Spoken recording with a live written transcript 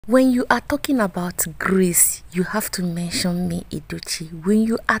When you are talking about grace, you have to mention May Edochie. When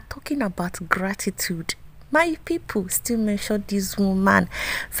you are talking about gratitude, my people still mention this woman.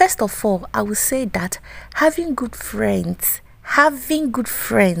 First of all, I will say that having good friends,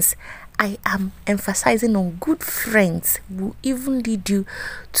 I am emphasizing on good friends will even lead you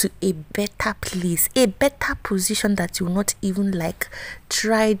to a better place, a better position that you will not even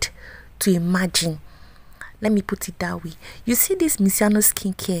tried to imagine. Let me put it that way. You see this Misiano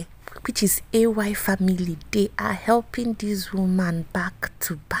Skincare, which is AY family, they are helping this woman back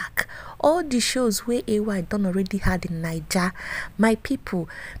to back. All the shows where AY done already had in Nigeria, my people,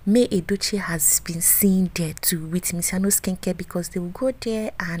 May Edochie has been seen there too with Misiano Skincare, because they will go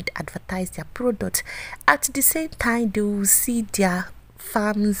there and advertise their product. At the same time, they will see their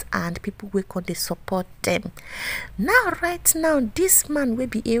farms and people will come they support them. Now right now, this man will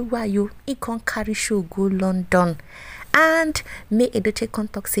be AY, he can carry show go London, and May Edochie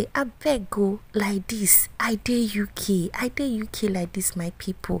contact say, I beg go like this, I dey UK like this, my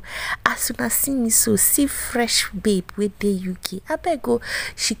people. As soon as see me so see fresh babe with the UK, I beg go.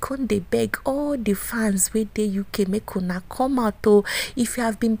 She can't dey beg all the fans with the UK, make una come out. Oh, if you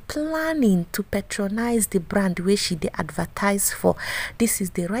have been planning to patronize the brand where she dey advertise for, this is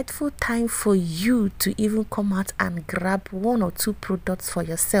the rightful time for you to even come out and grab 1 or 2 products for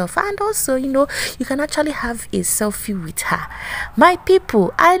yourself. And also, you can actually have a selfie with her. My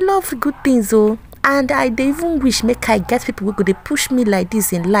people, I love good things, oh, and I dey even wish make I get people who could push me like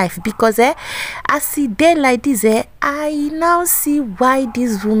this in life, because I see they like this, I now see why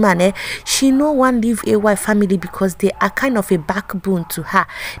this woman she no one leave AY family, because they are kind of a backbone to her.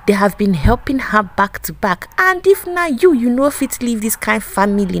 They have been helping her back to back, and if now you know fit leave this kind of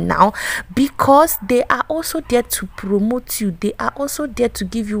family now, because they are also there to promote you, they are also there to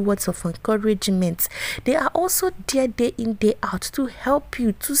give you words of encouragement, they are also there day in day out to help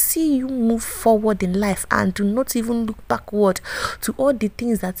you, to see you move forward in life, and do not even look backward to all the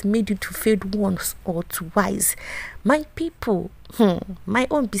things that made you to fail once or twice. My people, my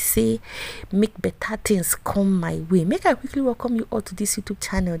own be say make better things come my way. Make I quickly welcome you all to this YouTube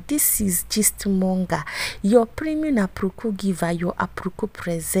channel. This is Gist Monger, your premium aproko giver, your aproko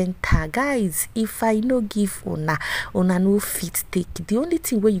presenter. Guys, if I no give una no fit take. The only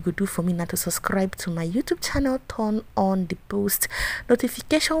thing where you go do for me now to subscribe to my YouTube channel, turn on the post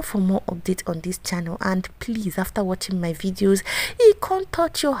notification for more updates on this channel, and please, after watching my videos, it can't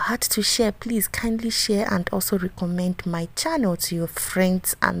touch your heart to share, please kindly share and also recommend my channel to your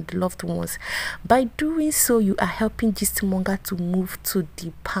friends and loved ones. By doing so, you are helping Gist Monger to move to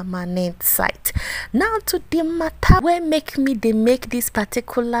the permanent site. Now to the matter where make me they make this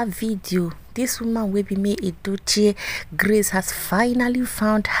particular video. This woman will be May Edochie. Grace has finally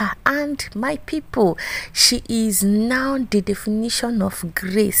found her, and my people, she is now the definition of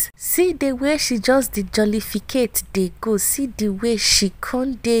grace. See the way she just the jollificate they go. See the way she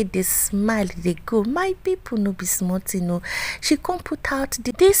can't they smile they go. My people no be smart, she can't put out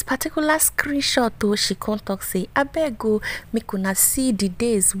this particular screenshot. Oh, she can't talk say, I beg go make una see the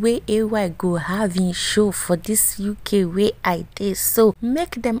days where AY go having show for this UK where I did. So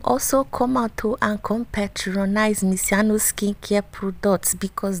make them also come out and come patronize Misiano Skincare products,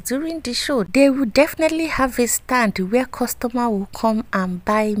 because during the show they will definitely have a stand where customer will come and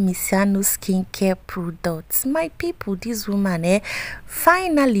buy Misiano Skincare products. My people, this woman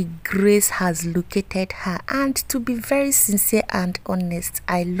finally Grace has located her, and to be very sincere and honest,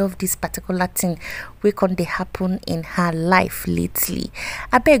 I love this particular thing where can they happen in her life lately.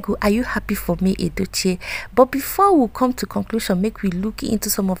 Abego, are you happy for May Edochie? But before we come to conclusion, make we look into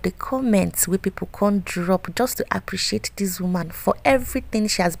some of the comments where people can drop just to appreciate this woman for everything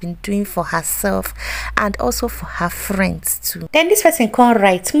she has been doing for herself and also for her friends too. Then this person can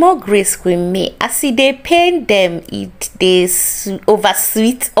write, more grace with me. I see they pain them, it they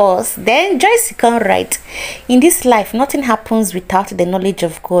oversweet us. Then Joyce can write, in this life nothing happens without the knowledge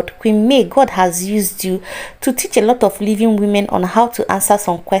of God. Queen May, God has used you to teach a lot of living women on how to answer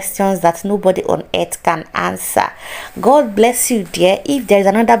some questions that nobody on earth can answer. God bless you, dear. If there is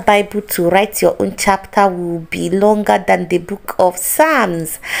another Bible to write, your own chapter will be longer than the book of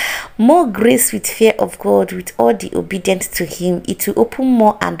Psalms. More grace with fear of God, with all the obedience to him. It will open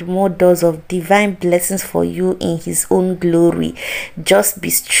more and more doors of divine blessings for you in his own glory. Just be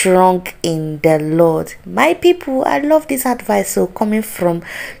strong in the Lord. My people, I love this advice. So coming from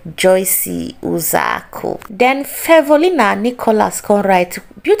Joyce Uzako. Then Fevolina Nicholas can write,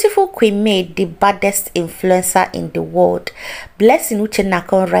 beautiful Queen May, the baddest influencer in the world. Blessing Uchenna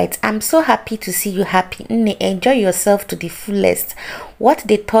can write, I'm so happy to see you happy. Enjoy yourself to the fullest. What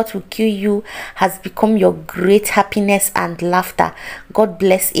they thought would kill you has become your great happiness and laughter. God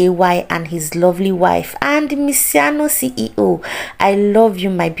bless AY and his lovely wife and Misiano CEO. I love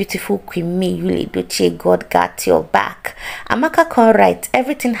you, my beautiful Queen May YUL EDOCHIE. God got your back. Amaka Conrad,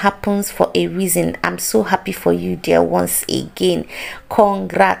 everything happens for a reason. I'm so happy for you, dear, once again.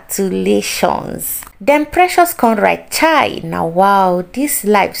 Congratulations. Then Precious Conrad, chai, now wow, this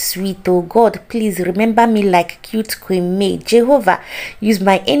life sweet. Oh God, please remember me like cute Queen May. Jehovah, use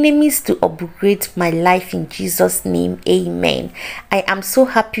my enemies to upgrade my life in Jesus' name. Amen. I am so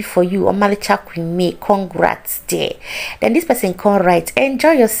happy for you, Omalicha Queen May. Congrats, dear. Then this person Conrad,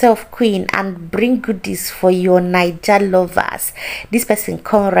 enjoy yourself, Queen, and bring goodies for your Niger lovers. This person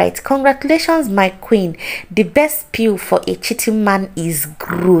Conrad, congratulations, my Queen. The best pill for a cheating man is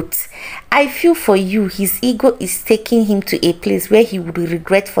growth. I feel for you. His ego is taking him to a place where he will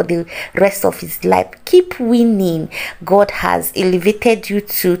regret for the rest of his life. Keep winning. God has elevated you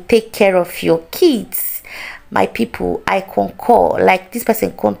to take care of your kids. My people, I concur. Like this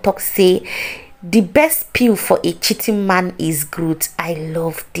person can talk, say the best pill for a cheating man is growth. I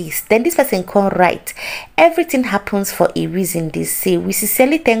love this. Then this person can write, everything happens for a reason, they say. We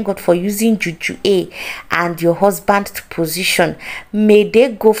sincerely thank God for using Juju A and your husband to position. May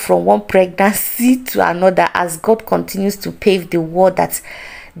they go from one pregnancy to another as God continues to pave the way that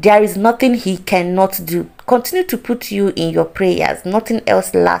there is nothing he cannot do. Continue to put you in your prayers. Nothing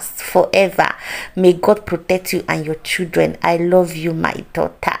else lasts forever. May God protect you and your children. I love you, my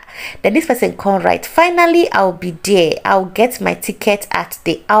daughter. Then this person can write, finally I'll be there. I'll get my ticket at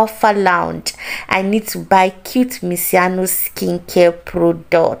the Alpha Lounge. I need to buy cute Misiano skincare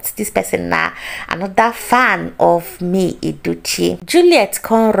products. This person now another fan of May Edochie. Juliet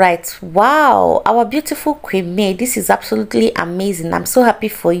can write, wow, our beautiful Queen May, this is absolutely amazing. I'm so happy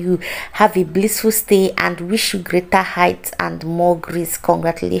for you. Have a blissful stay and wish you greater heights and more grace.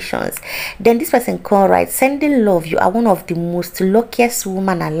 Congratulations. Then this person can write, sending love. You are one of the most luckiest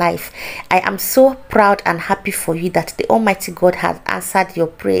women alive. I am so proud and happy for you that the Almighty God has answered your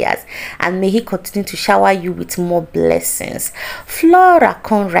prayers, and may he continue to shower you with more blessings. Flora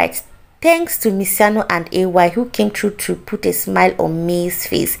Conrad, thanks to Misiano and AY who came through to put a smile on May's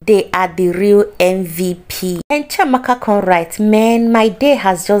face. They are the real MVP. And Chamaka can write, man, my day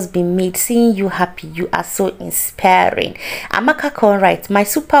has just been made. Seeing you happy, you are so inspiring. Amaka can write, my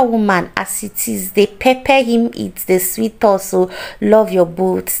superwoman, as it is, they pepper him, it's the sweet also. Love your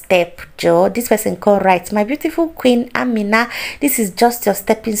bold step, Joe. This person can write, my beautiful Queen Amina, this is just your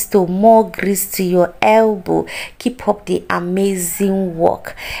stepping stone. More grease to your elbow. Keep up the amazing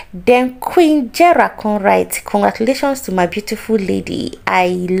work. Then Queen Jera can write, congratulations to my beautiful lady.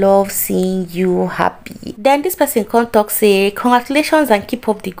 I love seeing you happy. Then this person can talk, say congratulations and keep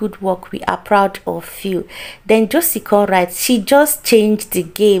up the good work. We are proud of you. Then Josie can write, she just changed the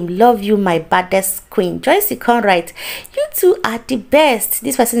game. Love you, my baddest queen. Joyce can write, you two are the best.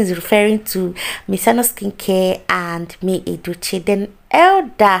 This person is referring to Misiano Skincare and May Edochie. Then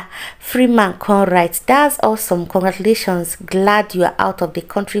Elder Freeman can write, that's awesome. Congratulations. Glad you are out of the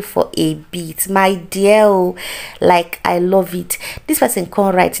country for a bit, my dear. Oh, like I love it. This person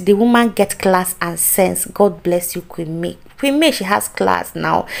can write, the woman get class and sense. God bless you, Queen May. Queen May, she has class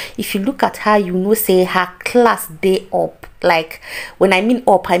now. If you look at her, you know, say her class day up. Like when I mean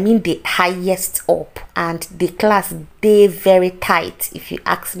up, I mean the highest up, and the class they very tight. If you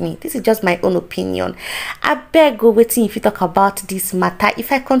ask me, this is just my own opinion. I beg go waiting if you talk about this matter.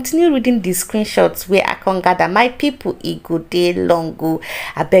 If I continue reading the screenshots where I can gather my people, it go day long go.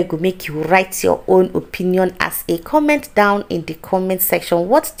 I beg go make you write your own opinion as a comment down in the comment section.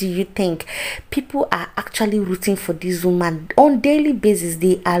 What do you think? People are actually rooting for this woman on daily basis.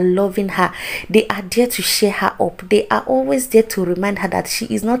 They are loving her. They are there to share her up. They are always there to remind her that she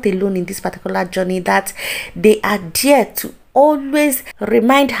is not alone in this particular journey, that they are there to always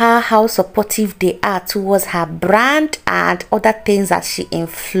remind her how supportive they are towards her brand and other things that she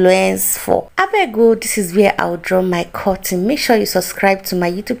influenced for. Abego, this is where I'll draw my curtain. Make sure you subscribe to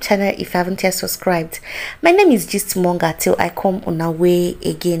my YouTube channel if you haven't yet subscribed. My name is Gist Monga. Till I come on our way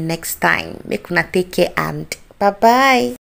again next time. Make una take care and bye bye.